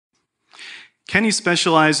Kenny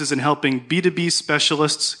specializes in helping B2B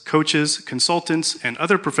specialists, coaches, consultants, and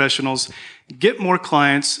other professionals get more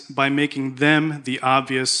clients by making them the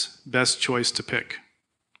obvious best choice to pick.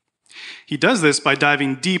 He does this by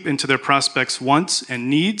diving deep into their prospects' wants and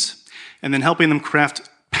needs, and then helping them craft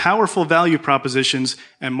powerful value propositions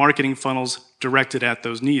and marketing funnels directed at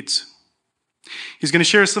those needs. He's going to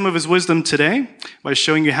share some of his wisdom today by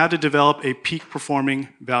showing you how to develop a peak-performing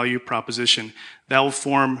value proposition that will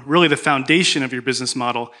form really the foundation of your business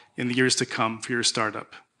model in the years to come for your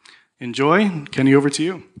startup. Enjoy. Kenny, over to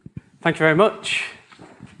you. Thank you very much.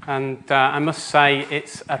 And I must say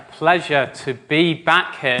it's a pleasure to be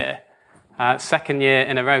back here, second year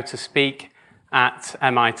in a row to speak at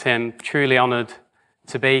MIT. I'm truly honoured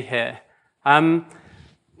to be here.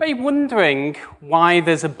 But you're wondering why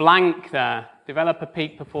there's a blank there. Develop a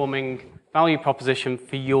peak-performing value proposition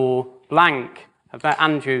for your blank. I bet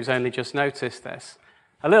Andrew's only just noticed this.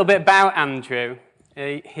 A little bit about Andrew.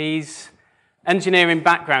 He's engineering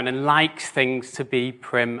background and likes things to be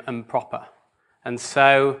prim and proper. And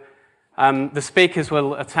so the speakers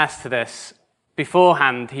will attest to this.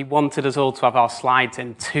 Beforehand, he wanted us all to have our slides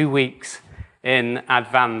in 2 weeks in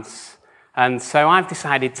advance. And so I've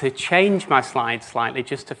decided to change my slides slightly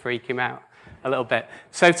just to freak him out a little bit.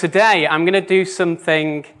 So today I'm going to do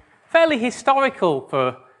something fairly historical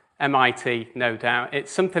for MIT, no doubt.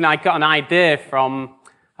 It's something I got an idea from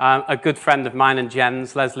a good friend of mine and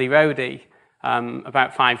Jen's, Leslie Rohde,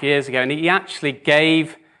 about 5 years ago. And he actually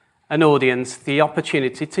gave an audience the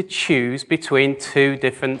opportunity to choose between two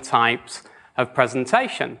different types of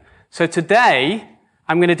presentation. So today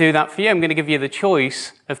I'm going to do that for you. I'm going to give you the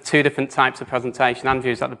choice of two different types of presentation.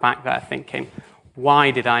 Andrew's at the back there thinking,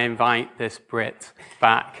 why did I invite this Brit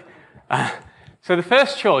back? So the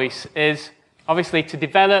first choice is obviously to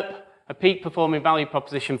develop a peak-performing value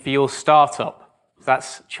proposition for your startup.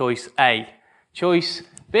 That's choice A. Choice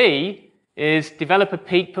B is develop a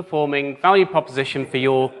peak-performing value proposition for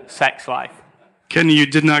your sex life. Kenny, you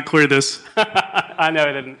did not clear this. I know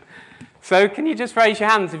I didn't. So can you just raise your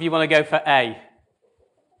hands if you want to go for A?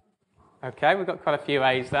 Okay, we've got quite a few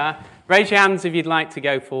A's there. Raise your hands if you'd like to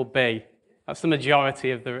go for B. That's the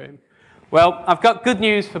majority of the room. Well, I've got good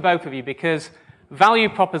news for both of you because value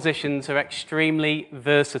propositions are extremely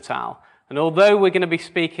versatile. And although we're going to be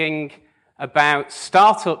speaking about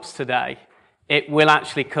startups today, it will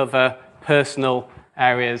actually cover personal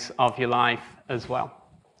areas of your life as well.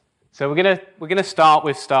 So we're going to start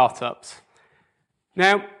with startups.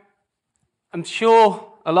 Now, I'm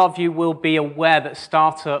sure a lot of you will be aware that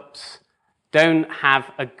startups don't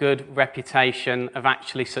have a good reputation of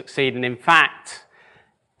actually succeeding. In fact,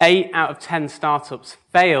 8 out of 10 startups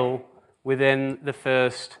fail within the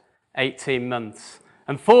first 18 months.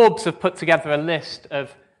 And Forbes have put together a list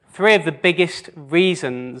of 3 of the biggest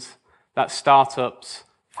reasons that startups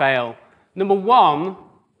fail. Number 1,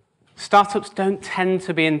 startups don't tend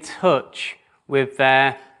to be in touch with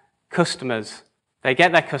their customers. They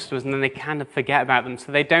get their customers and then they kind of forget about them,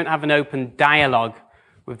 so they don't have an open dialogue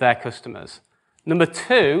with their customers. Number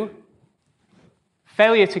 2,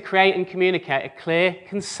 failure to create and communicate a clear,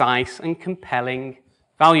 concise, and compelling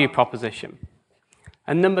value proposition.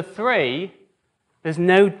 And number 3, there's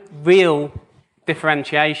no real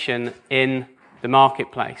differentiation in the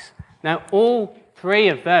marketplace. Now, all 3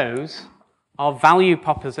 of those are value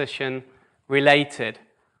proposition related.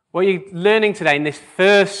 What you're learning today in this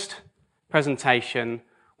first presentation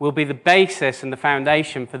will be the basis and the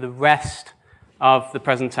foundation for the rest of the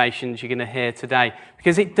presentations you're going to hear today.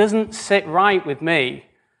 Because it doesn't sit right with me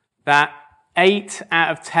that 8 out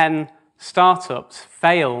of 10 startups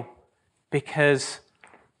fail because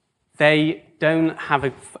they don't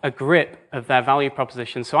have a grip of their value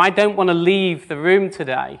proposition. So I don't want to leave the room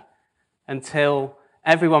today until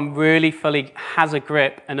everyone really fully has a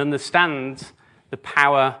grip and understands the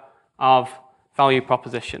power of value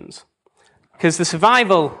propositions. Because the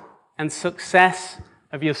survival and success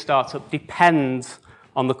of your startup depends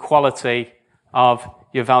on the quality of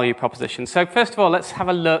your value proposition. So first of all, let's have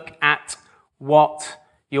a look at what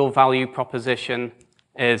your value proposition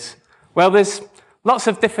is. Well, there's lots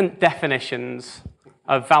of different definitions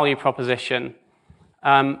of value proposition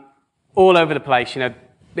all over the place,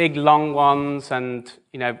 big long ones and,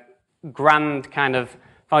 grand kind of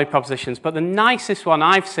value propositions. But the nicest one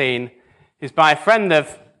I've seen is by a friend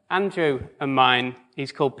of Andrew and mine.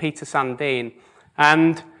 He's called Peter Sandine.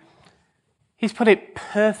 And he's put it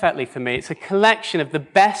perfectly for me. It's a collection of the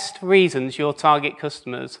best reasons your target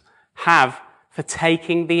customers have for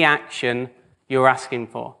taking the action you're asking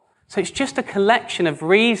for. So it's just a collection of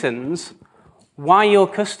reasons why your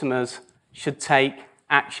customers should take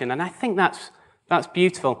action. And I think that's That's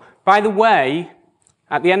beautiful. By the way,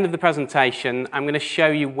 at the end of the presentation, I'm going to show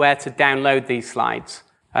you where to download these slides.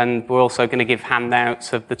 And we're also going to give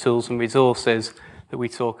handouts of the tools and resources that we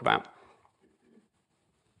talk about.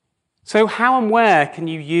 So how and where can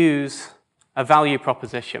you use a value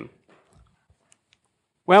proposition?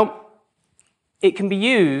 Well, it can be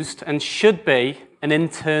used and should be an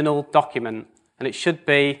internal document. And it should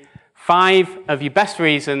be 5 of your best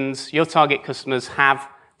reasons your target customers have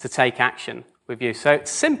to take action with you. So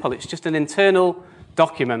it's simple. It's just an internal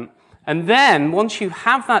document. And then once you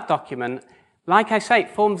have that document, like I say,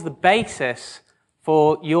 it forms the basis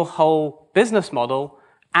for your whole business model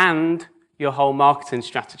and your whole marketing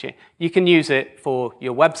strategy. You can use it for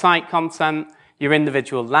your website content, your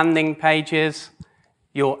individual landing pages,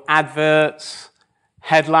 your adverts,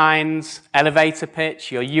 headlines, elevator pitch,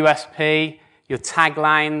 your USP, your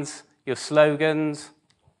taglines, your slogans,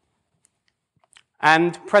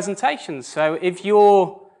 and presentations. So if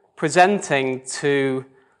you're presenting to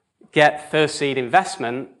get first seed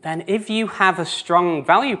investment, then if you have a strong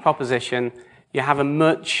value proposition, you have a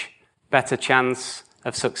much better chance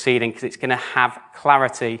of succeeding because it's going to have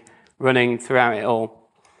clarity running throughout it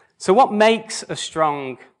all. So what makes a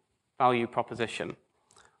strong value proposition?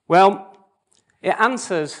 Well, it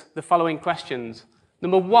answers the following questions.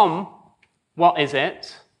 Number 1, what is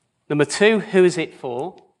it? Number 2, who is it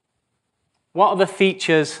for? What are the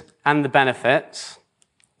features and the benefits?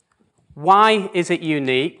 Why is it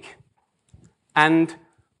unique? And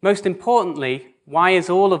most importantly, why is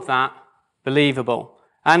all of that believable?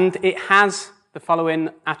 And it has the following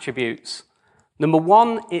attributes. Number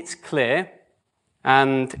 1, it's clear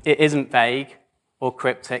and it isn't vague or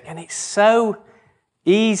cryptic. And it's so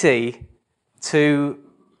easy to,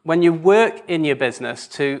 when you work in your business,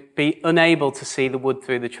 to be unable to see the wood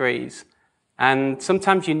through the trees. And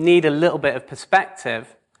sometimes you need a little bit of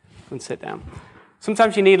perspective. And sit down.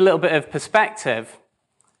 Sometimes you need a little bit of perspective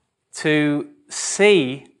to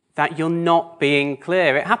see that you're not being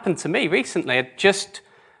clear. It happened to me recently. I'd just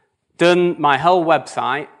done my whole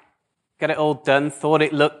website, got it all done, thought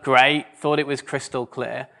it looked great, thought it was crystal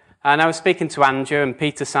clear. And I was speaking to Andrew and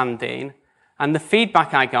Peter Sandine, and the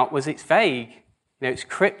feedback I got was it's vague, it's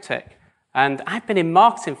cryptic. And I've been in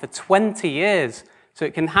marketing for 20 years, so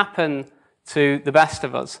it can happen to the best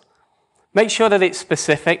of us. Make sure that it's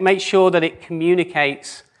specific, make sure that it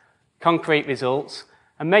communicates concrete results,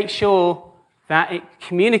 and make sure that it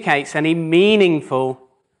communicates any meaningful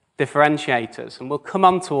differentiators. And we'll come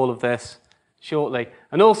on to all of this shortly.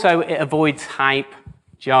 And also, it avoids hype,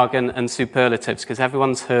 jargon, and superlatives, because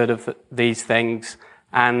everyone's heard of these things,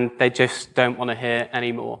 and they just don't want to hear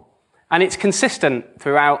any more. And it's consistent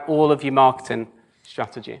throughout all of your marketing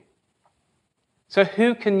strategy. So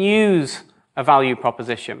who can use a value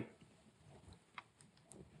proposition?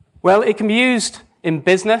 Well, it can be used in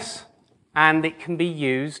business, and it can be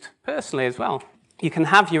used personally as well. You can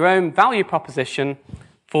have your own value proposition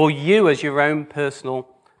for you as your own personal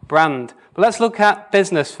brand. But let's look at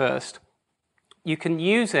business first. You can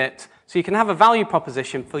use it, so you can have a value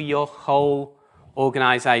proposition for your whole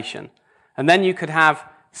organization. And then you could have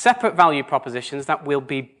separate value propositions that will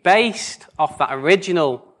be based off that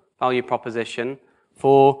original value proposition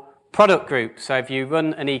for product groups. So if you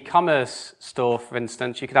run an e-commerce store, for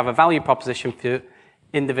instance, you could have a value proposition for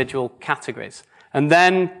individual categories. And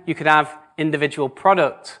then you could have individual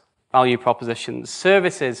product value propositions,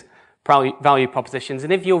 services value propositions.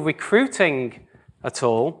 And if you're recruiting at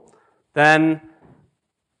all, then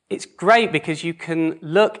it's great because you can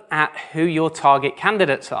look at who your target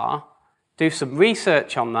candidates are, do some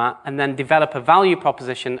research on that, and then develop a value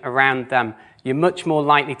proposition around them. You're much more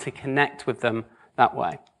likely to connect with them that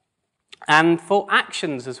way. And for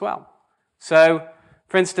actions as well. So,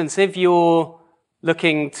 for instance, if you're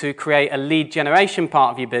looking to create a lead generation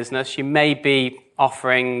part of your business, you may be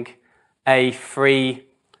offering a free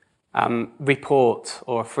report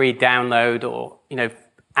or a free download or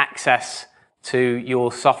access to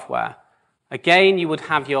your software. Again, you would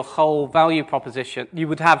have your whole value proposition. You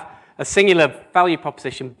would have a singular value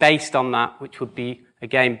proposition based on that, which would be,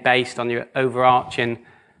 again, based on your overarching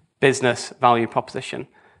business value proposition.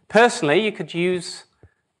 Personally, you could use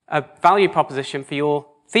a value proposition for your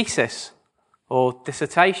thesis or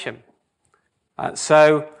dissertation.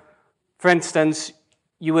 So, for instance,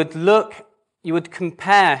 you would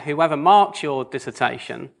compare whoever marks your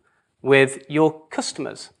dissertation with your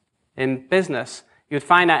customers in business. You would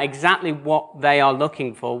find out exactly what they are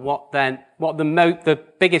looking for, what the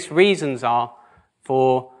biggest reasons are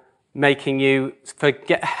for helping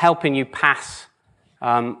you pass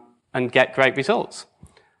and get great results.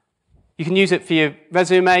 You can use it for your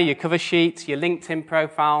resume, your cover sheet, your LinkedIn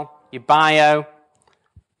profile, your bio,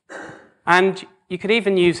 And you could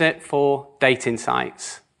even use it for dating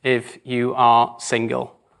sites if you are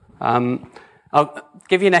single. I'll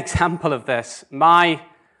give you an example of this.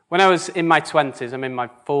 When I was in my 20s, I'm in my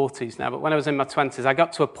 40s now, but when I was in my 20s, I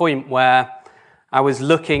got to a point where I was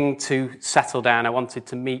looking to settle down. I wanted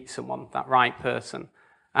to meet someone, that right person.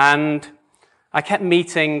 And I kept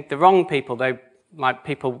meeting the wrong people.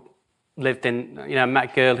 People lived in, I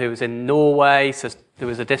met a girl who was in Norway, so there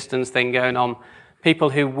was a distance thing going on. People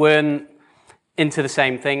who weren't into the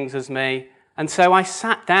same things as me. And so I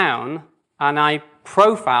sat down and I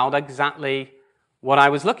profiled exactly what I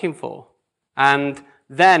was looking for. And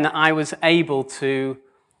then I was able to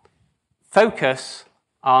focus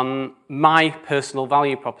on my personal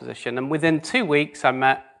value proposition. And within 2 weeks, I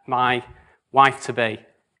met my wife-to-be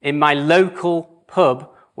in my local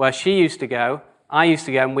pub where she used to go, I used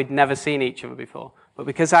to go, and we'd never seen each other before. But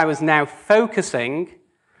because I was now focusing,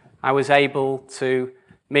 I was able to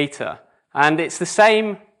meet her. And it's the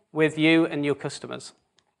same with you and your customers.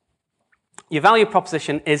 Your value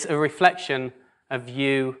proposition is a reflection of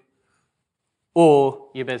you or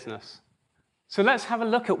your business. So let's have a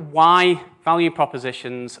look at why value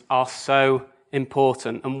propositions are so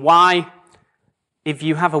important and why, if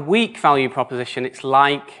you have a weak value proposition, it's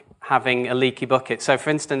like having a leaky bucket. So for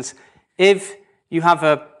instance, if you have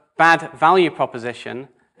a bad value proposition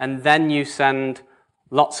and then you send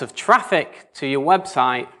lots of traffic to your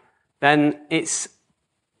website, then it's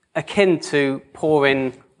akin to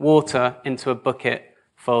pouring water into a bucket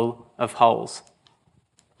full of holes.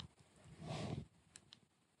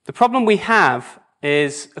 The problem we have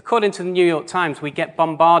is, according to the New York Times, we get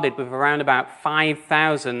bombarded with around about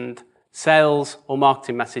 5,000 sales or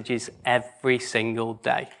marketing messages every single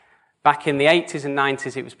day. Back in the 80s and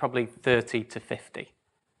 90s, it was probably 30 to 50.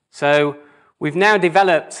 So we've now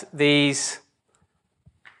developed these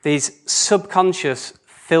subconscious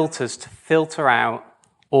filters to filter out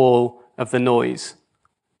all of the noise.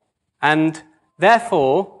 And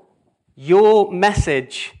therefore, your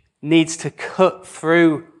message needs to cut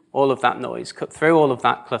through all of that noise, cut through all of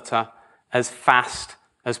that clutter as fast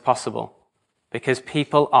as possible, because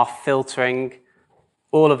people are filtering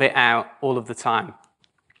all of it out all of the time.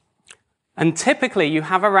 And typically, you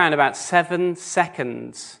have around about 7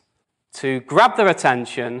 seconds to grab their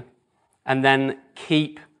attention and then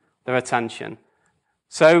keep their attention.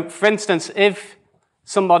 So, for instance, if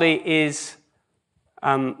somebody is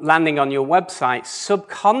landing on your website,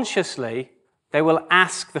 subconsciously, they will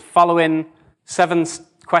ask the following 7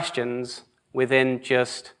 questions within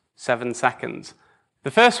just 7 seconds.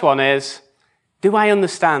 The first one is, do I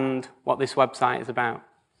understand what this website is about?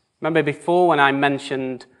 Remember before when I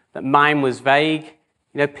mentioned that mine was vague?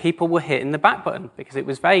 People were hitting the back button because it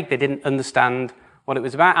was vague. They didn't understand what it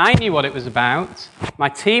was about. I knew what it was about. My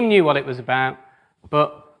team knew what it was about,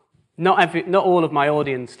 but not all of my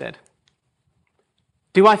audience did.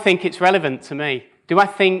 Do I think it's relevant to me? Do I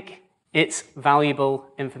think it's valuable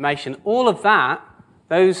information? All of that,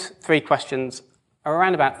 those 3 questions are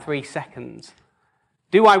around about 3 seconds.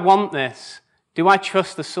 Do I want this? Do I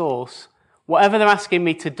trust the source? Whatever they're asking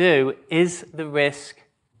me to do, is the risk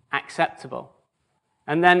acceptable?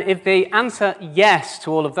 And then if they answer yes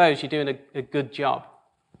to all of those, you're doing a good job.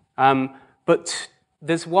 But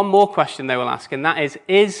there's one more question they will ask, and that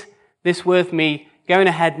is this worth me going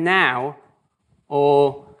ahead now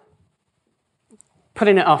or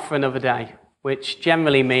putting it off for another day, which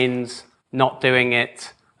generally means not doing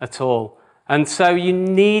it at all. And so you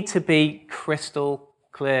need to be crystal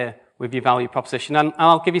clear with your value proposition. And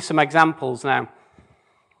I'll give you some examples now.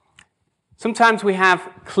 Sometimes we have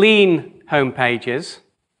clean home pages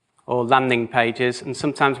or landing pages, and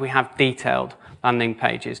sometimes we have detailed landing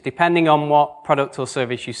pages. Depending on what product or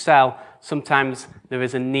service you sell, sometimes there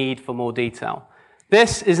is a need for more detail.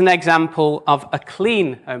 This is an example of a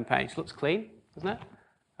clean homepage. Looks clean, doesn't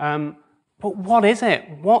it? But what is it?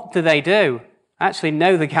 What do they do? I actually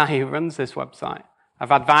know the guy who runs this website. I've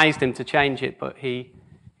advised him to change it, but he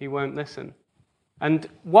won't listen. And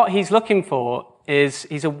what he's looking for is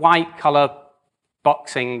he's a white-collar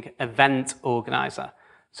boxing event organizer.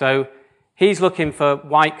 So he's looking for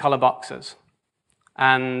white-collar boxers.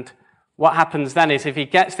 And what happens then is if he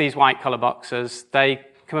gets these white-collar boxers, they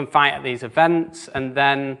come and fight at these events, and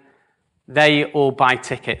then they all buy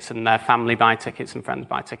tickets, and their family buy tickets, and friends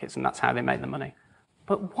buy tickets, and that's how they make the money.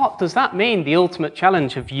 But what does that mean, the ultimate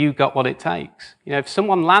challenge of you got what it takes? If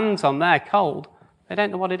someone lands on there cold, they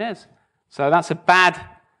don't know what it is. So that's a bad,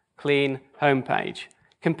 clean homepage.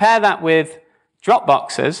 Compare that with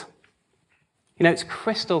Dropboxes. It's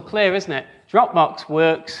crystal clear, isn't it? Dropbox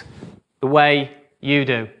works the way you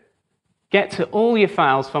do. get to all your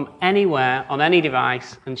files from anywhere on any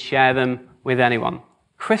device and share them with anyone.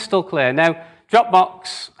 Crystal clear. Now,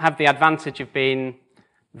 Dropbox have the advantage of being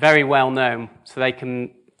very well known, so they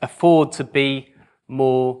can afford to be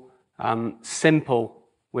more simple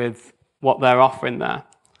with what they're offering there.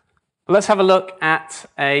 But let's have a look at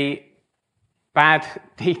a bad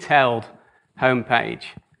detailed homepage.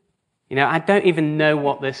 You know, I don't even know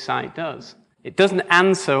what this site does. It doesn't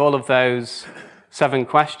answer all of those 7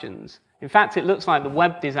 questions. In fact, it looks like the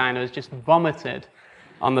web designer has just vomited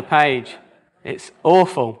on the page. It's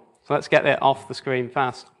awful. So let's get it off the screen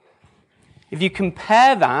fast. If you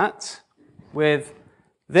compare that with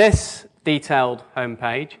this detailed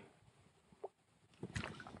homepage,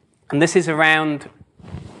 and this is around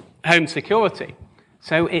home security,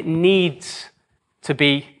 so it needs to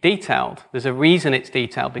be detailed. There's a reason it's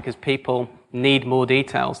detailed, because people need more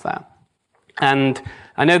details there. And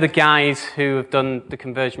I know the guys who have done the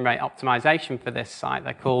conversion rate optimization for this site,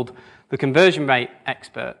 they're called the conversion rate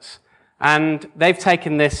experts. And they've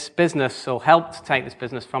taken this business, or helped take this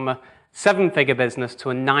business, from a 7-figure business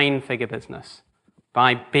to a 9-figure business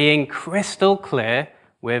by being crystal clear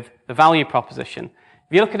with the value proposition.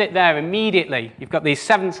 If you look at it there, immediately, you've got these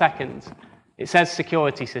 7 seconds. It says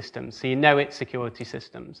security systems, so you know it's security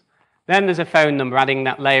systems. Then there's a phone number, adding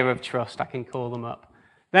that layer of trust. I can call them up.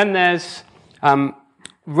 Then there's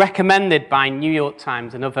recommended by New York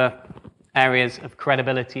Times and other areas of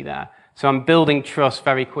credibility there. So I'm building trust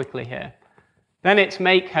very quickly here. Then it's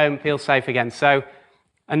make home feel safe again. So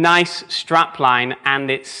a nice strap line,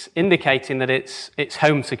 and it's indicating that it's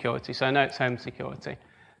home security. So I know it's home security.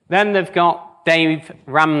 Then they've got Dave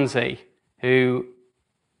Ramsey, who,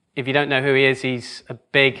 if you don't know who he is, he's a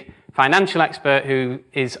big financial expert who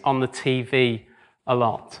is on the TV a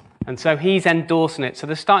lot. And so he's endorsing it. So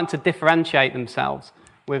they're starting to differentiate themselves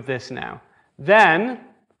with this now. Then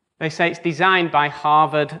they say it's designed by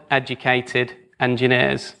Harvard-educated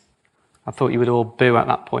engineers. I thought you would all boo at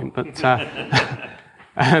that point, but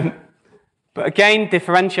but again,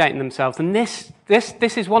 differentiating themselves. And this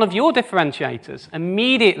is one of your differentiators.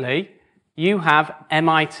 Immediately, you have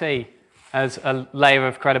MIT as a layer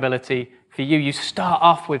of credibility for you. You start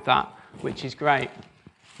off with that, which is great.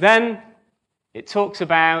 Then it talks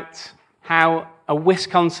about how a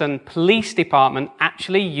Wisconsin police department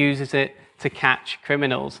actually uses it to catch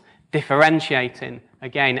criminals, differentiating,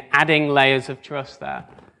 again, adding layers of trust there.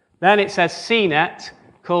 Then it says CNET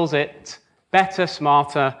calls it better,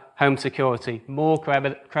 smarter home security, more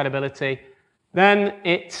credibility. Then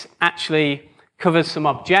it actually covers some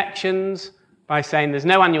objections by saying there's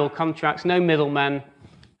no annual contracts, no middlemen,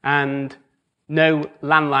 and no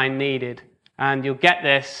landline needed. And you'll get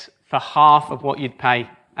this for half of what you'd pay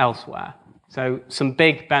elsewhere. So some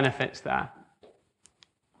big benefits there.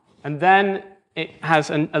 And then it has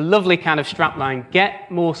a lovely kind of strapline: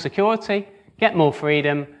 get more security, get more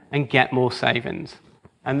freedom, and get more savings.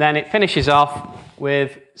 And then it finishes off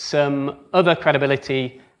with some other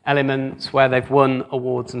credibility elements where they've won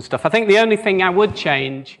awards and stuff. I think the only thing I would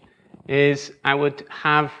change is I would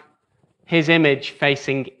have his image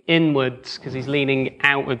facing inwards, because he's leaning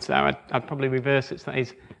outwards there. I'd probably reverse it so that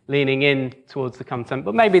he's leaning in towards the content.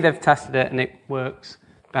 But maybe they've tested it and it works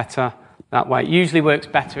better that way. It usually works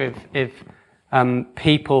better if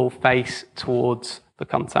people face towards the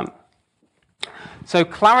content. So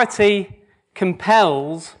clarity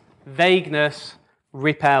compels, vagueness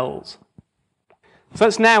repels. So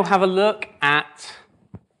let's now have a look at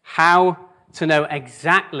how to know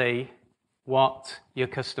exactly what your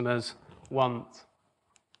customers want.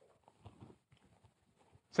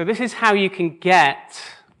 So this is how you can get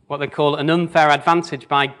what they call an unfair advantage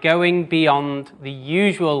by going beyond the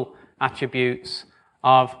usual attributes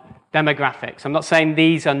of demographics. I'm not saying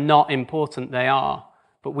these are not important, they are,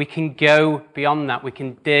 but we can go beyond that. We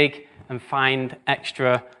can dig and find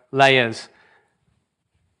extra layers.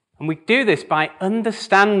 And we do this by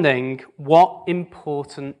understanding what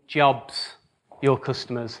important jobs your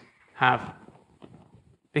customers have.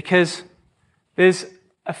 Because there's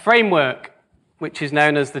a framework which is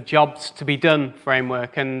known as the Jobs to be Done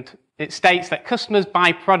framework, and it states that customers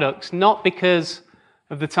buy products not because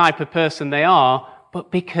of the type of person they are, but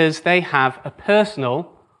because they have a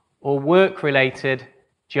personal or work-related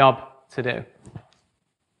job to do.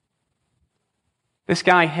 This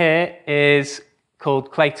guy here is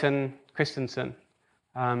called Clayton Christensen.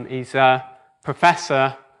 He's a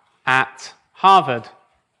professor at Harvard.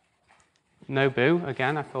 No boo,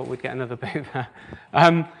 again, I thought we'd get another boo there.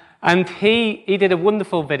 And he did a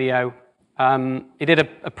wonderful video. He did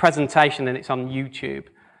a presentation, and it's on YouTube.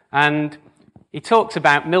 And he talks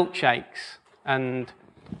about milkshakes, and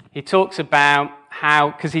he talks about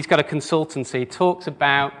how, because he's got a consultancy, he talks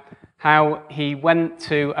about how he went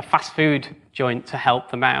to a fast food joint to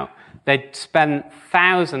help them out. They'd spent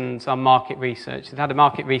thousands on market research. They'd had a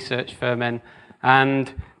market research firm in,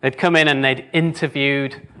 and they'd come in and they'd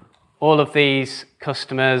interviewed all of these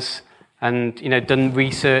customers and, done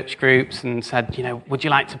research groups and said, would you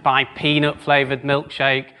like to buy peanut-flavored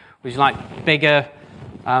milkshake? Would you like bigger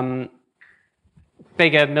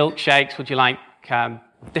milkshakes? Would you like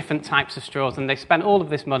different types of straws? And they spent all of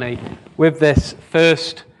this money with this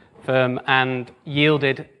first firm and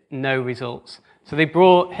yielded no results. So they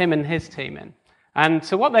brought him and his team in. And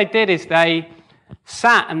so what they did is they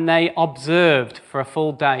sat and they observed for a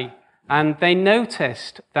full day. And they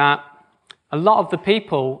noticed that a lot of the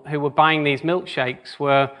people who were buying these milkshakes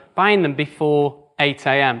were buying them before 8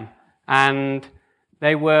 a.m. And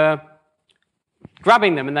they were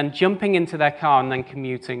grabbing them and then jumping into their car and then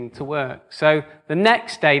commuting to work. So the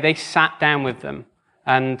next day they sat down with them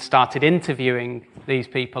and started interviewing these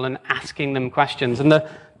people and asking them questions. And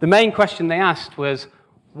the main question they asked was,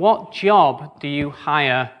 what job do you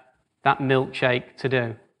hire that milkshake to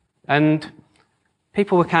do? And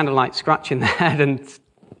people were kind of like scratching their head and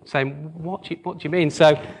saying, what do you mean?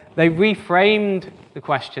 So they reframed the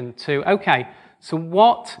question to, okay, so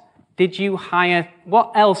what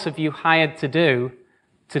else have you hired to do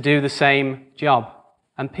the same job?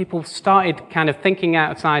 And people started kind of thinking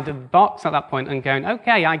outside of the box at that point and going,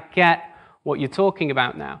 okay, I get what you're talking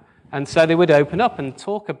about now. And so they would open up and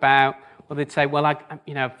talk about, well, they'd say, well,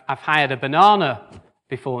 I've hired a banana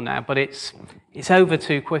before now, but it's over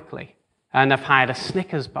too quickly. And I've hired a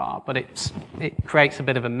Snickers bar, but it creates a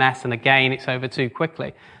bit of a mess, and again, it's over too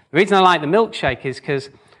quickly. The reason I like the milkshake is because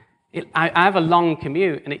I have a long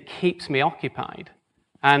commute, and it keeps me occupied.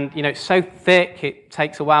 And, it's so thick, it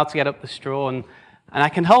takes a while to get up the straw, and I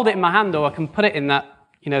can hold it in my hand, or I can put it in that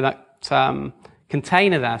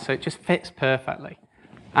container there, so it just fits perfectly.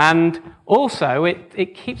 And also,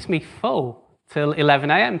 it keeps me full till 11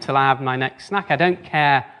 a.m., till I have my next snack. I don't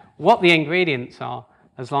care what the ingredients are,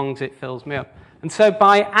 as long as it fills me up. And so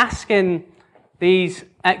by asking these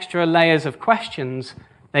extra layers of questions,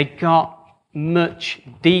 they got much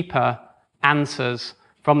deeper answers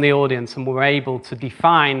from the audience and were able to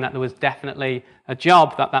define that there was definitely a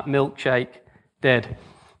job that milkshake did.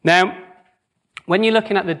 Now, when you're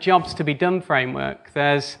looking at the jobs to be done framework,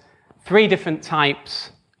 there's 3 different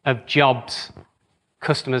types of jobs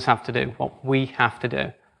customers have to do, what we have to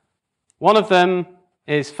do. One of them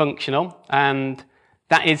is functional, and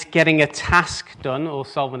that is getting a task done or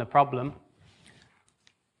solving a problem.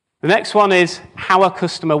 The next one is how a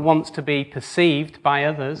customer wants to be perceived by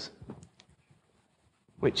others,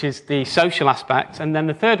 which is the social aspect. And then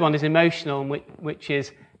the third one is emotional, which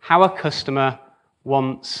is how a customer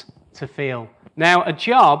wants to feel. Now, a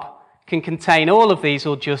job can contain all of these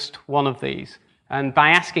or just one of these. And by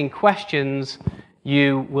asking questions,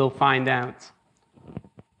 you will find out.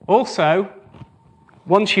 Also,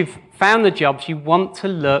 once you've found the jobs, you want to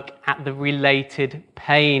look at the related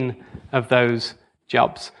pain of those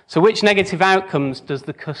jobs. So which negative outcomes does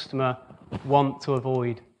the customer want to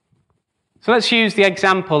avoid? So let's use the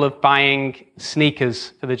example of buying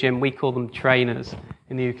sneakers for the gym. We call them trainers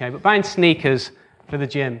in the UK, but buying sneakers for the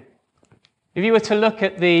gym. If you were to look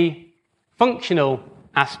at the functional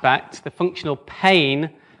aspect, the functional pain,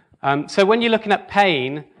 so when you're looking at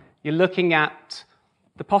pain, you're looking at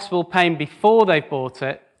the possible pain before they've bought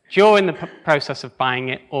it, during the process of buying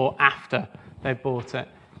it, or after they've bought it.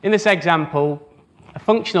 In this example, a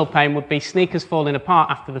functional pain would be sneakers falling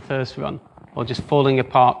apart after the first run, or just falling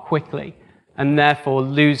apart quickly, and therefore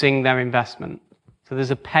losing their investment. So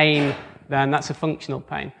there's a pain there, and that's a functional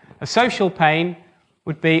pain. A social pain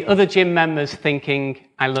would be other gym members thinking,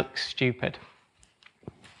 I look stupid.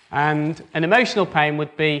 And an emotional pain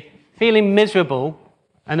would be feeling miserable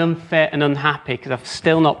and unfit and unhappy because I've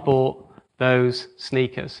still not bought those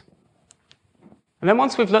sneakers. And then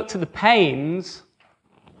once we've looked at the pains,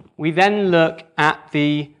 we then look at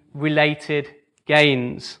the related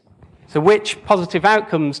gains. So which positive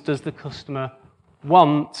outcomes does the customer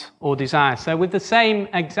want or desire? So with the same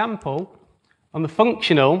example, on the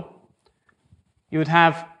functional, you would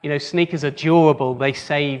have, sneakers are durable, they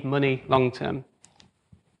save money long term.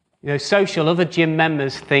 Social, other gym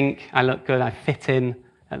members think I look good, I fit in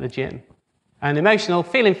at the gym. And emotional,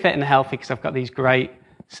 feeling fit and healthy because I've got these great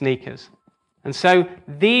sneakers. And so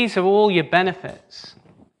these are all your benefits.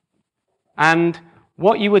 And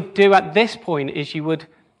what you would do at this point is you would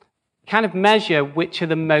kind of measure which are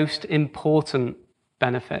the most important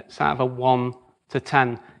benefits out of a 1 to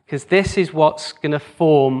 10, because this is what's going to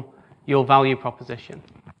form your value proposition.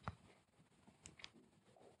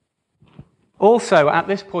 Also, at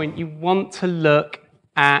this point, you want to look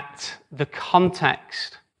at the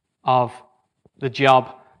context of the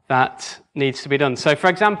job that needs to be done. So, for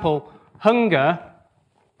example, hunger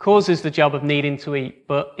causes the job of needing to eat,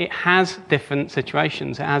 but it has different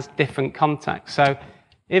situations. It has different contexts. So,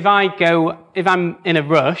 if I'm in a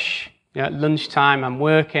rush, at lunchtime, I'm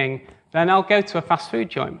working, then I'll go to a fast food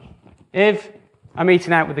joint. If I'm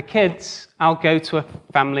eating out with the kids, I'll go to a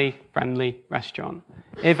family-friendly restaurant.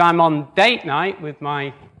 If I'm on date night with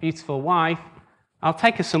my beautiful wife, I'll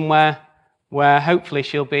take her somewhere where hopefully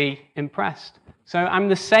she'll be impressed. So I'm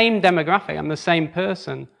the same demographic, I'm the same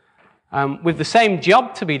person, with the same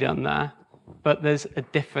job to be done there, but there's a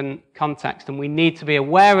different context. And we need to be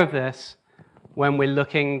aware of this when we're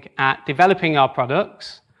looking at developing our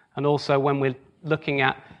products, and also when we're looking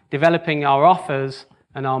at developing our offers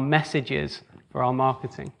and our messages for our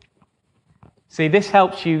marketing. See, this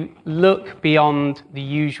helps you look beyond the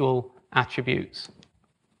usual attributes.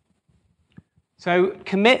 So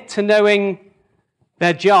commit to knowing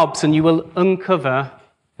their jobs and you will uncover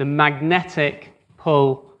the magnetic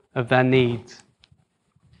pull of their needs.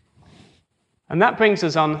 And that brings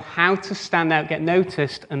us on how to stand out, get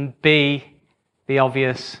noticed, and be the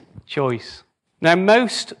obvious choice. Now,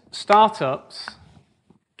 most startups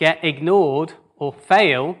get ignored or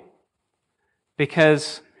fail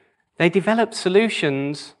because they develop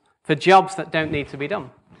solutions for jobs that don't need to be done.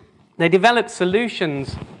 They develop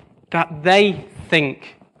solutions that they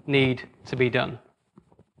think need to be done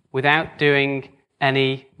without doing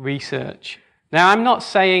any research. Now, I'm not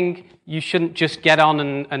saying you shouldn't just get on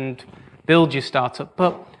and build your startup,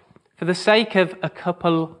 but for the sake of a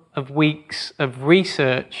couple of weeks of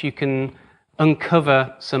research, you can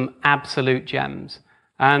uncover some absolute gems.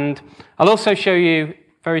 And I'll also show you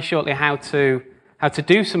very shortly how to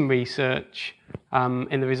do some research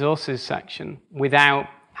in the resources section without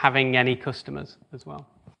having any customers as well.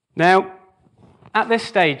 Now, at this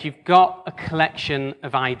stage, you've got a collection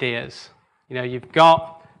of ideas. You've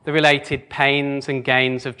got the related pains and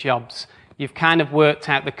gains of jobs. You've kind of worked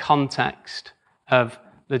out the context of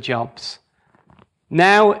the jobs.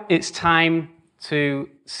 Now it's time to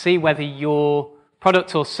see whether your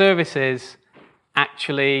product or services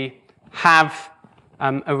actually have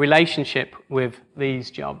a relationship with these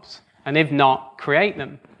jobs. And if not, create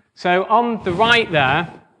them. So on the right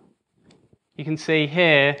there, you can see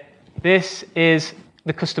here, this is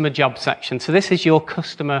the customer job section. So this is your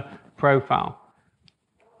customer profile.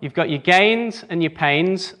 You've got your gains and your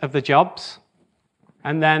pains of the jobs.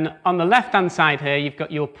 And then on the left-hand side here, you've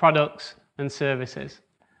got your products and services.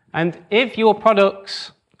 And if your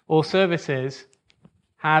products or services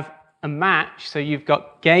have a match, so you've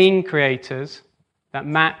got gain creators that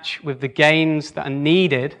match with the gains that are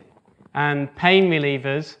needed, and pain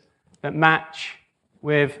relievers that match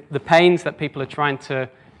with the pains that people are trying to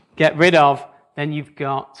get rid of, then you've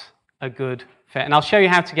got a good fit. And I'll show you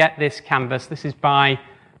how to get this canvas. This is by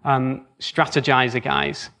Strategizer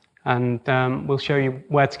guys, and we'll show you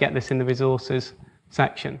where to get this in the resources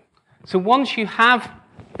section. So once you have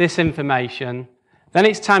this information, then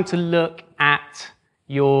it's time to look at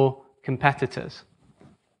your competitors.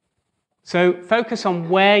 So focus on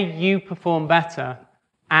where you perform better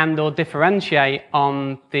and or differentiate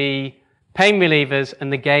on the pain relievers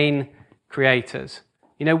and the gain creators.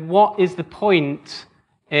 What is the point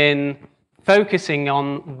in focusing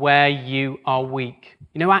on where you are weak?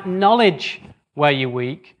 Acknowledge where you're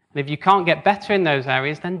weak. And if you can't get better in those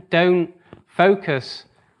areas, then don't focus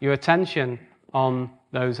your attention on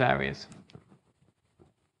those areas.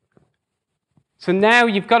 So now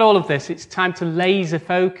you've got all of this, it's time to laser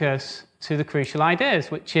focus to the crucial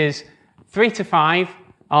ideas, which is 3 to 5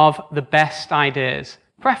 of the best ideas,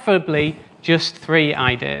 preferably just 3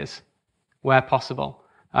 ideas where possible.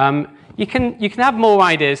 You can have more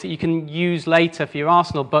ideas that you can use later for your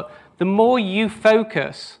arsenal, but the more you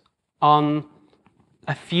focus on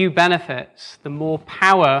a few benefits, the more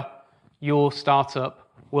power your startup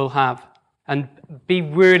will have. And be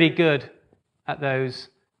really good at those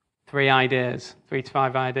 3 ideas, 3 to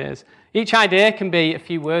 5 ideas. Each idea can be a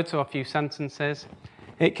few words or a few sentences.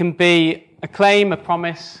 It can be a claim, a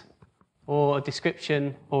promise, or a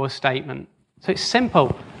description, or a statement. So it's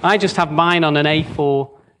simple. I just have mine on an A4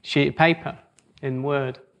 sheet of paper in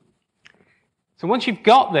Word. So once you've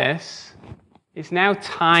got this, it's now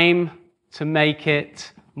time to make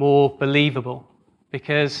it more believable.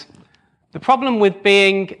 Because the problem with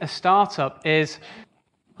being a startup is,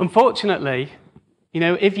 unfortunately,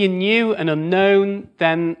 if you're new and unknown,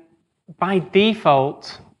 then by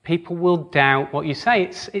default, people will doubt what you say.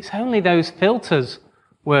 It's only those filters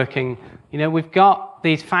working. We've got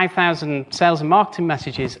these 5,000 sales and marketing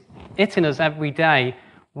messages hitting us every day.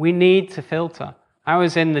 We need to filter. I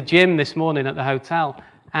was in the gym this morning at the hotel,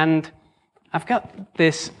 and I've got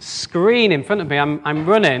this screen in front of me. I'm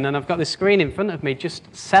running, and I've got this screen in front of me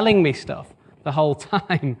just selling me stuff the whole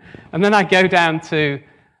time. And then I go down to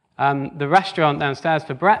the restaurant downstairs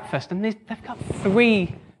for breakfast, and they've got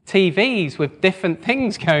 3 TVs with different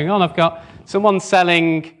things going on. I've got someone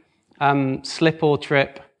selling slip or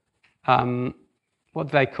trip, what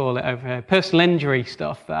do they call it over here? Personal injury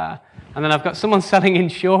stuff there. And then I've got someone selling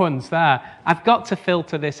insurance there. I've got to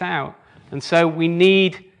filter this out. And so we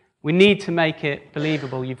need to make it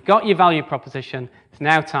believable. You've got your value proposition. It's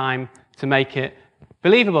now time to make it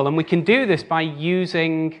believable. And we can do this by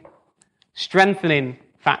using strengthening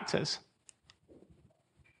factors.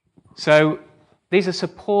 So these are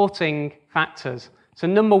supporting factors. So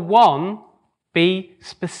number 1, be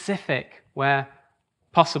specific where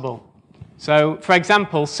possible. So, for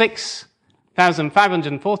example,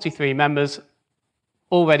 6,543 members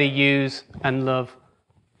already use and love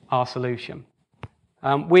our solution.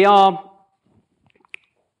 We are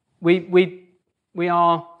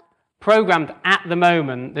programmed at the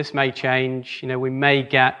moment. This may change. We may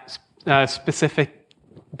get specific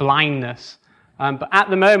blindness, but at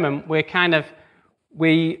the moment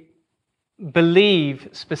we believe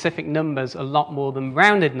specific numbers a lot more than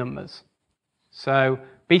rounded numbers. So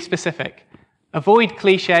be specific. Avoid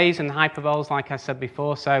cliches and hyperboles, like I said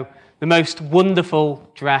before. So the most wonderful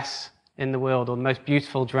dress in the world, or the most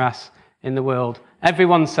beautiful dress in the world.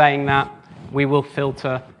 Everyone's saying that. We will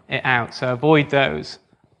filter it out. So avoid those.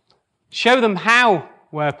 Show them how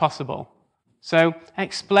where possible. So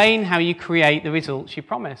explain how you create the results you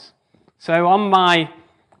promise. So on my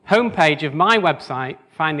homepage of my website,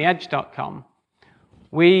 findtheedge.com,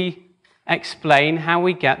 we explain how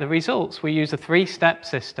we get the results. We use a 3-step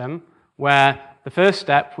system where the first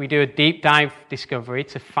step, we do a deep dive discovery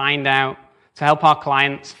to help our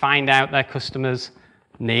clients find out their customers'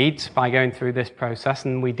 needs by going through this process,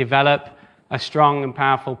 and we develop a strong and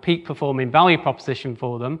powerful peak performing value proposition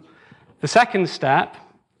for them. The second step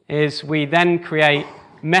is we then create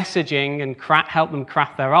messaging and help them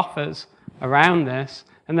craft their offers around this.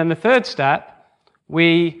 And then the third step,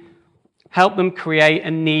 we help them create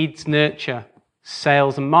a needs nurture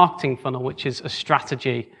sales and marketing funnel, which is a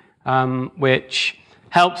strategy which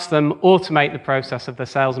helps them automate the process of their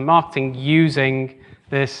sales and marketing using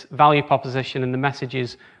this value proposition and the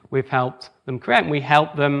messages we've helped them create. And we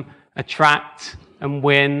help them attract and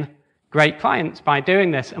win great clients by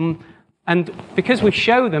doing this. And because we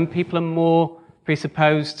show them, people are more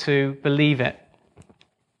presupposed to believe it.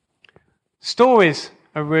 Stories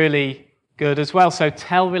are really good as well. So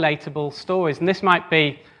tell relatable stories. And this might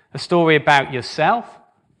be a story about yourself,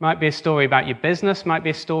 might be a story about your business, might be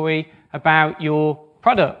a story about your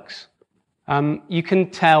products. You can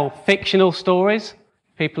tell fictional stories.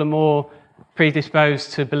 People are more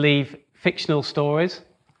predisposed to believe fictional stories,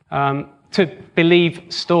 to believe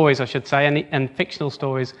stories, I should say, and fictional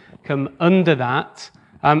stories come under that.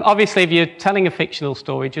 Obviously, if you're telling a fictional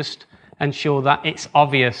story, just ensure that it's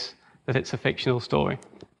obvious that it's a fictional story.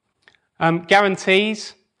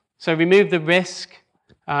 Guarantees. So remove the risk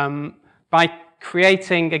by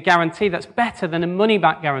creating a guarantee that's better than a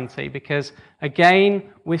money-back guarantee, because, again,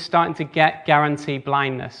 we're starting to get guarantee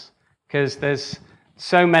blindness because there's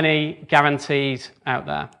so many guarantees out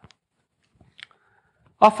there.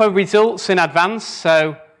 Offer results in advance.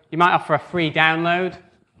 So you might offer a free download,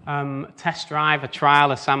 a test drive, a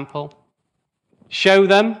trial, a sample. Show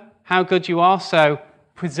them how good you are. So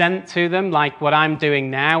present to them like what I'm doing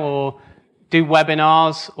now, or do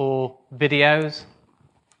webinars or videos.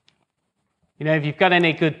 If you've got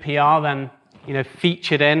any good PR, then,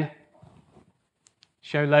 featured in.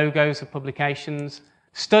 Show logos of publications.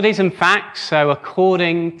 Studies and facts. So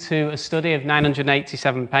according to a study of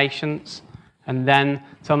 987 patients, and then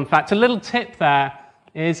some facts. A little tip there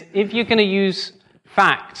is if you're going to use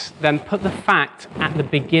facts, then put the fact at the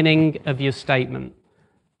beginning of your statement,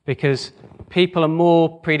 because people are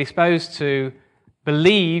more predisposed to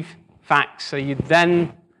believe facts,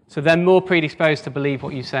 so they're more predisposed to believe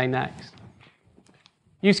what you say next.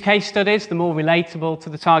 Use case studies. The more relatable to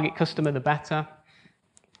the target customer, the better.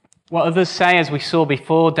 What others say, as we saw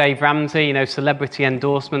before, Dave Ramsey, celebrity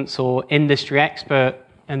endorsements or industry expert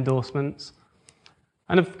endorsements.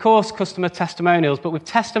 And of course, customer testimonials. But with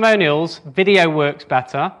testimonials, video works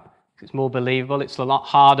better. It's more believable. It's a lot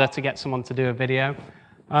harder to get someone to do a video.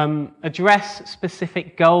 Address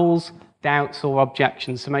specific goals, doubts, or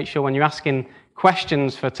objections. So make sure when you're asking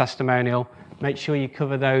questions for a testimonial, make sure you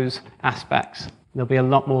cover those aspects. They'll be a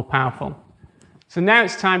lot more powerful. So now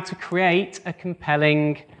it's time to create a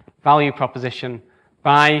compelling value proposition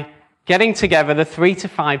by getting together the 3 to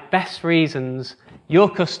 5 best reasons your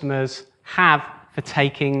customers have for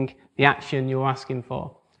taking the action you're asking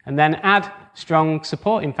for. And then add strong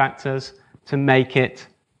supporting factors to make it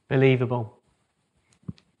believable.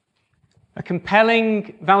 A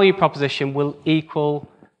compelling value proposition will equal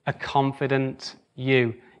a confident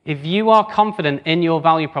you. If you are confident in your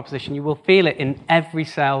value proposition, you will feel it in every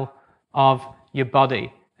cell of your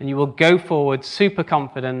body, and you will go forward super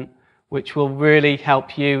confident, which will really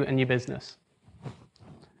help you and your business.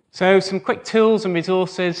 So some quick tools and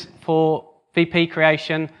resources for VP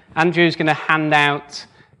creation. Andrew's going to hand out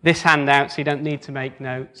this handout, so you don't need to make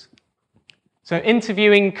notes. So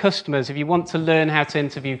interviewing customers. If you want to learn how to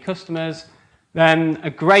interview customers, then a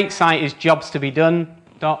great site is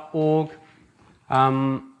jobstobedone.org.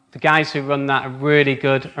 The guys who run that are really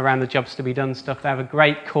good around the Jobs to Be Done stuff. They have a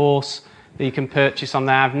great course that you can purchase on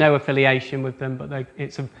there. I have no affiliation with them, but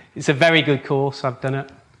it's a very good course. I've done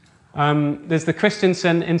it. There's the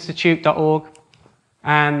christenseninstitute.org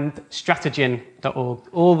and strategin.org,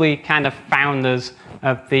 all the kind of founders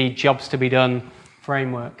of the Jobs to Be Done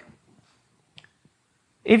framework.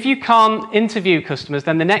 If you can't interview customers,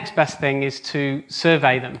 then the next best thing is to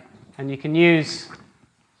survey them. And you can use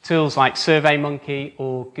tools like SurveyMonkey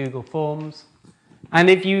or Google Forms. And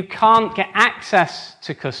if you can't get access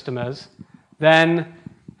to customers, then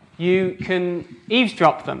you can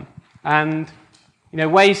eavesdrop them. And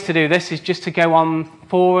ways to do this is just to go on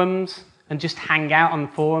forums and just hang out on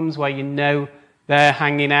forums where you know they're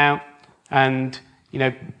hanging out. And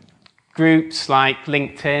groups like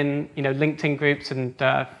LinkedIn, LinkedIn groups and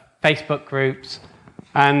Facebook groups.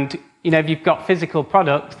 And if you've got physical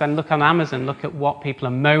products, then look on Amazon, look at what people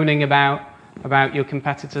are moaning about your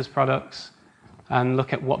competitors' products, and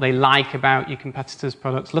look at what they like about your competitors'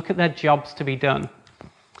 products. Look at their jobs to be done.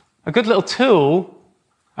 A good little tool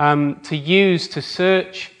to use to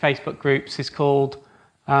search Facebook groups is called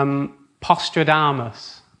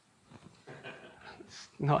Postradamus. It's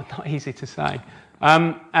not easy to say.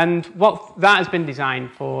 And what that has been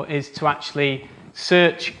designed for is to actually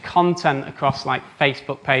search content across like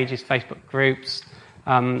Facebook pages, Facebook groups,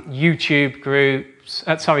 YouTube groups,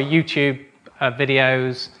 YouTube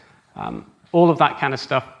videos, all of that kind of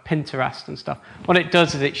stuff, Pinterest and stuff. What it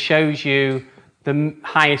does is it shows you the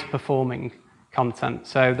highest performing content,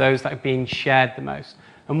 so those that are being shared the most.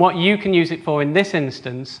 And what you can use it for in this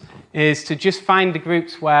instance is to just find the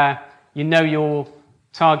groups where your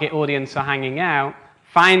target audience are hanging out,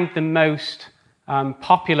 find the most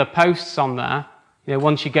popular posts on there.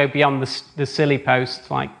 Once you go beyond the silly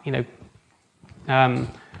posts, like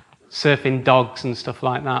surfing dogs and stuff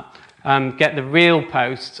like that, get the real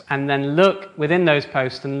posts, and then look within those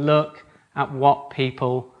posts and look at what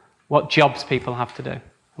jobs people have to do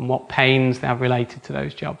and what pains they have related to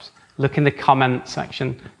those jobs. Look in the comment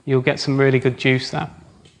section; you'll get some really good juice there.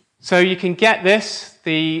 So you can get this,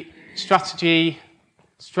 the Strategizer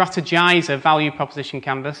value proposition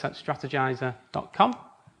canvas at strategizer.com.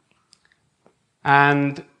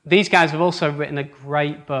 And these guys have also written a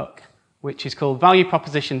great book, which is called Value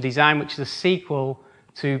Proposition Design, which is a sequel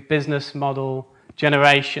to Business Model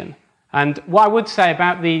Generation. And what I would say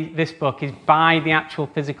about this book is buy the actual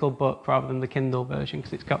physical book rather than the Kindle version,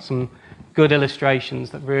 because it's got some good illustrations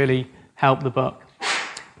that really help the book.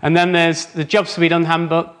 And then there's the Jobs to Be Done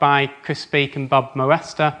handbook by Chris Speak and Bob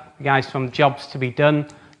Moesta, the guys from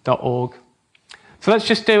jobstobedone.org. So let's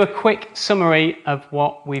just do a quick summary of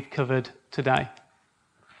what we've covered today.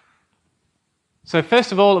 So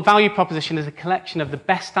first of all, a value proposition is a collection of the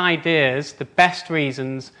best ideas, the best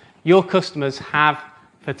reasons your customers have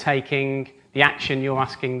for taking the action you're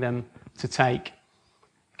asking them to take.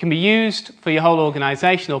 It can be used for your whole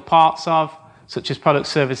organization or parts of, such as products,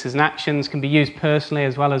 services, and actions. Can be used personally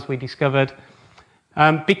as well, as we discovered.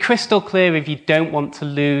 Be crystal clear if you don't want to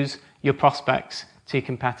lose your prospects to your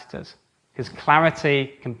competitors, because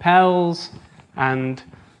clarity compels and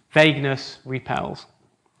vagueness repels.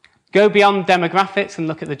 Go beyond demographics and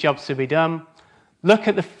look at the jobs to be done. Look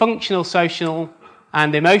at the functional, social,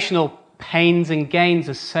 and emotional pains and gains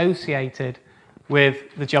associated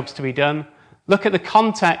with the jobs to be done. Look at the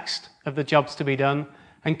context of the jobs to be done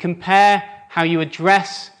and compare how you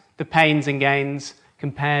address the pains and gains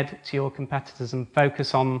compared to your competitors, and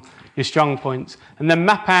focus on your strong points. And then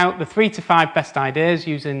map out the 3 to 5 best ideas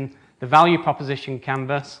using the value proposition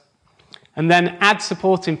canvas, and then add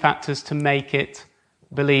supporting factors to make it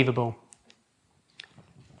believable.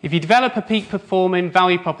 If you develop a peak performing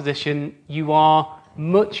value proposition, you are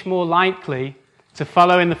much more likely to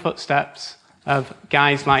follow in the footsteps of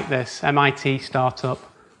guys like this, MIT Startup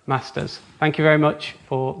Masters. Thank you very much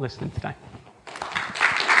for listening today.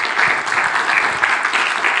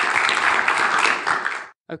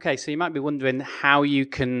 Okay, so you might be wondering how you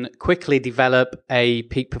can quickly develop a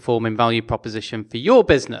peak performing value proposition for your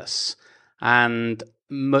business and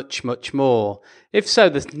much, much more. If so,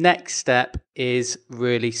 the next step is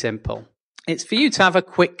really simple. It's for you to have a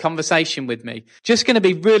quick conversation with me. Just going to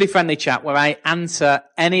be really friendly chat where I answer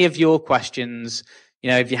any of your questions,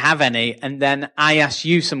 if you have any, and then I ask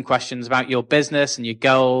you some questions about your business and your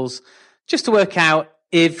goals, just to work out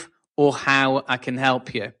if or how I can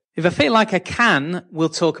help you. If I feel like I can, we'll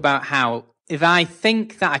talk about how. If I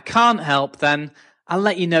think that I can't help, then I'll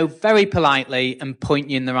let you know very politely and point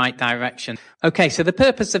you in the right direction. Okay, so the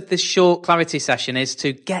purpose of this short clarity session is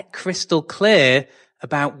to get crystal clear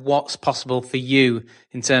about what's possible for you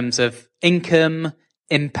in terms of income,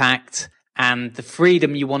 impact, and the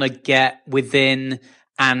freedom you want to get within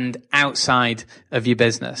and outside of your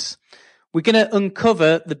business. We're going to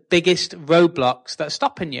uncover the biggest roadblocks that are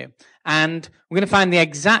stopping you. And we're going to find the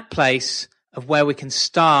exact place of where we can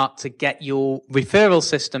start to get your referral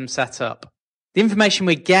system set up. The information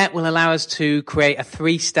we get will allow us to create a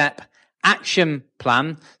 3-step action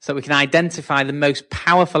plan so that we can identify the most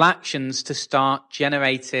powerful actions to start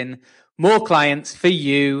generating more clients for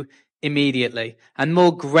you immediately and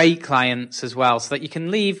more great clients as well, so that you can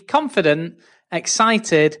leave confident,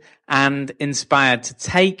 excited, and inspired to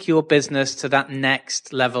take your business to that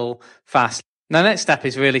next level fast. Now, the next step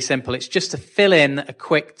is really simple. It's just to fill in a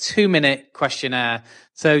quick 2-minute questionnaire.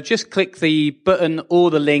 So just click the button or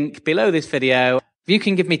the link below this video. If you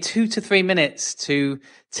can give me 2 to 3 minutes to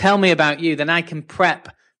tell me about you, then I can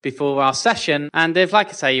prep before our session. And if, like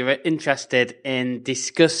I say, you're interested in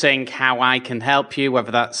discussing how I can help you,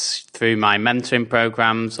 whether that's through my mentoring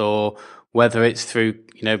programs or whether it's through,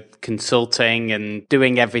 consulting and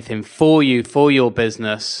doing everything for you, for your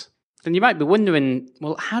business, then you might be wondering,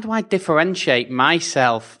 well, how do I differentiate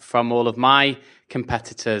myself from all of my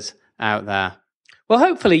competitors out there? Well,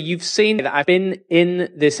 hopefully you've seen that I've been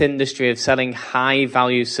in this industry of selling high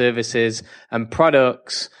value services and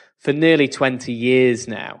products for nearly 20 years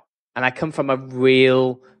now. And I come from a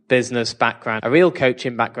real business background, a real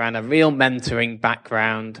coaching background, a real mentoring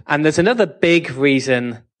background. And there's another big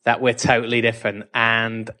reason that we're totally different.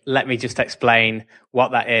 And let me just explain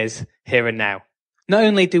what that is here and now. Not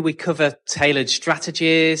only do we cover tailored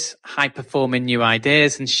strategies, high-performing new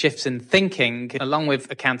ideas and shifts in thinking, along with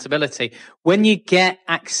accountability, when you get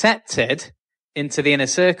accepted into the inner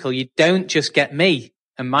circle, you don't just get me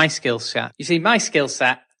and my skill set. You see, my skill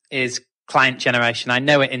set is client generation. I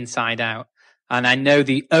know it inside out, and I know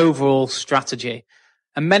the overall strategy.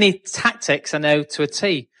 And many tactics I know to a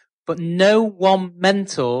T, but no one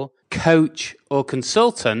mentor, coach, or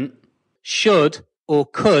consultant should or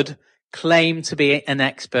could claim to be an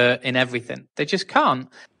expert in everything. They just can't.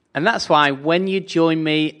 And that's why when you join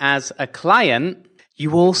me as a client,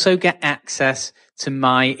 you also get access to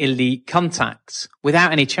my elite contacts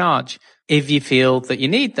without any charge if you feel that you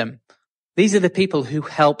need them. These are the people who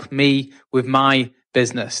help me with my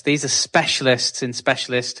business. These are specialists in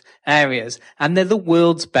specialist areas, and they're the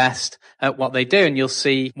world's best at what they do. And you'll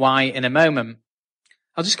see why in a moment.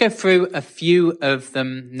 I'll just go through a few of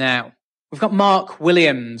them now. We've got Mark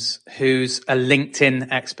Williams, who's a LinkedIn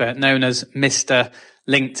expert, known as Mr.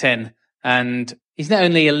 LinkedIn. And he's not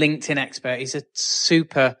only a LinkedIn expert, he's a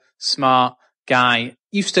super smart guy.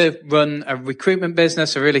 Used to run a recruitment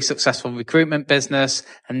business, a really successful recruitment business.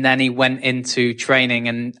 And then he went into training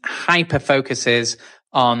and hyper focuses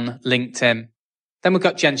on LinkedIn. Then we've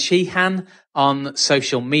got Jen Sheehan on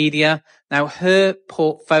social media. Now, her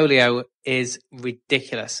portfolio is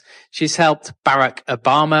ridiculous. She's helped Barack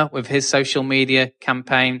Obama with his social media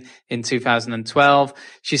campaign in 2012.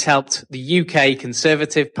 She's helped the UK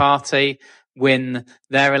Conservative Party win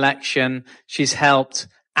their election. She's helped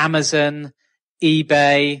Amazon,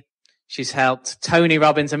 eBay. She's helped Tony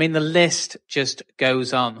Robbins. I mean, the list just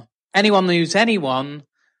goes on. Anyone who's anyone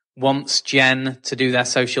wants Jen to do their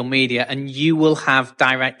social media, and you will have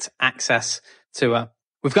direct access to her.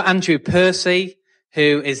 We've got Andrew Percy,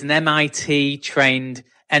 who is an MIT trained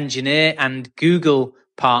engineer and Google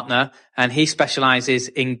partner, and he specializes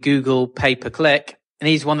in Google pay-per-click. And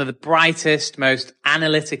he's one of the brightest, most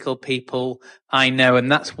analytical people I know. And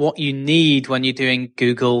that's what you need when you're doing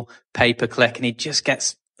Google pay-per-click. And he just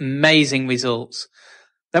gets amazing results.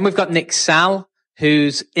 Then we've got Nick Sal,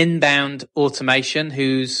 who's inbound automation,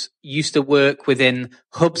 who's used to work within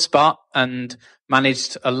HubSpot and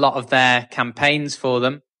managed a lot of their campaigns for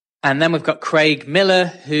them. And then we've got Craig Miller,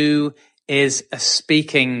 who is a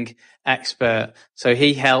speaking expert. So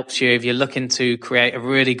he helps you if you're looking to create a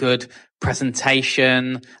really good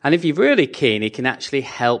presentation. And if you're really keen, he can actually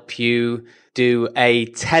help you do a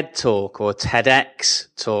TED talk or TEDx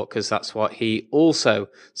talk, because that's what he also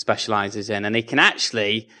specializes in. And he can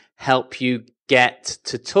actually help you get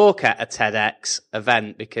to talk at a TEDx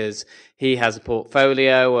event, because he has a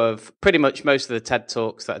portfolio of pretty much most of the TED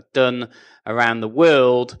Talks that are done around the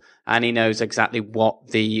world, and he knows exactly what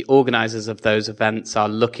the organizers of those events are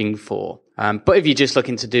looking for. But if you're just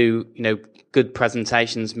looking to do, good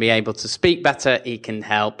presentations, be able to speak better, he can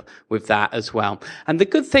help with that as well. And the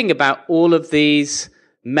good thing about all of these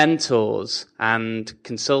mentors and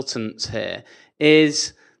consultants here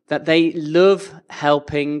is that they love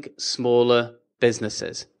helping smaller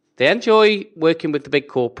businesses. They enjoy working with the big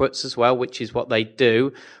corporates as well, which is what they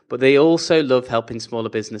do, but they also love helping smaller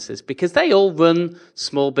businesses because they all run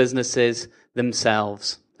small businesses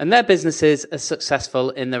themselves. And their businesses are successful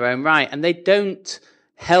in their own right. And they don't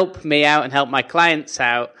help me out and help my clients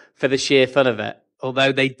out for the sheer fun of it,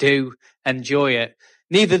 although they do enjoy it.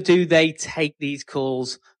 Neither do they take these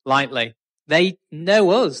calls lightly. They know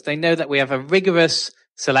us. They know that we have a rigorous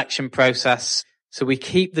selection process. So we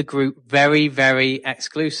keep the group very, very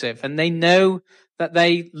exclusive. And they know that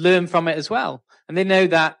they learn from it as well. And they know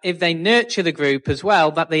that if they nurture the group as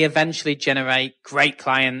well, that they eventually generate great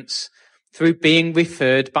clients through being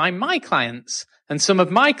referred by my clients. And some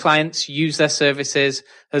of my clients use their services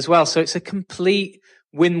as well. So it's a complete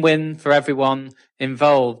win-win for everyone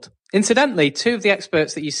involved. Incidentally, 2 of the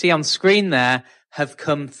experts that you see on screen there have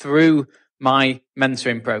come through my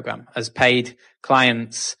mentoring program as paid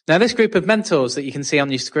clients. Now, this group of mentors that you can see on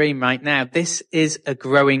your screen right now, this is a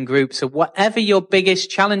growing group. So whatever your biggest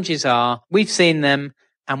challenges are, we've seen them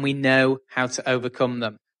and we know how to overcome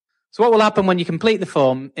them. So what will happen when you complete the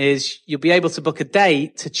form is you'll be able to book a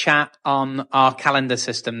date to chat on our calendar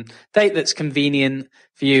system, date that's convenient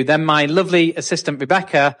for you. Then my lovely assistant,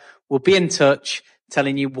 Rebecca, will be in touch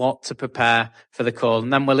telling you what to prepare for the call.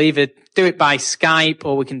 And then we'll either do it by Skype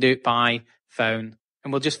or we can do it by phone.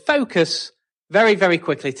 And we'll just focus very, very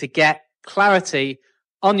quickly to get clarity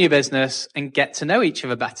on your business and get to know each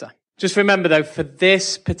other better. Just remember though, for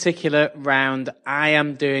this particular round, I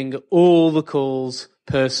am doing all the calls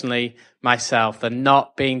personally myself. They're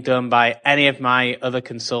not being done by any of my other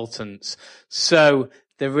consultants. So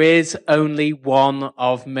there is only one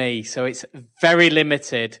of me. So it's very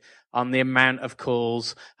limited on the amount of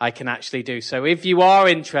calls I can actually do. So if you are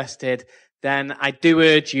interested, then I do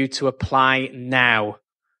urge you to apply now.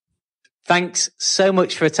 Thanks so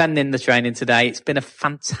much for attending the training today. It's been a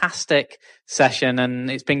fantastic session and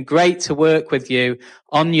it's been great to work with you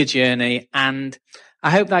on your journey. And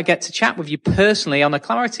I hope that I get to chat with you personally on a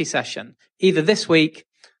clarity session, either this week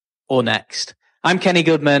or next. I'm Kenny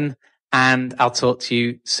Goodman and I'll talk to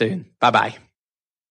you soon. Bye bye.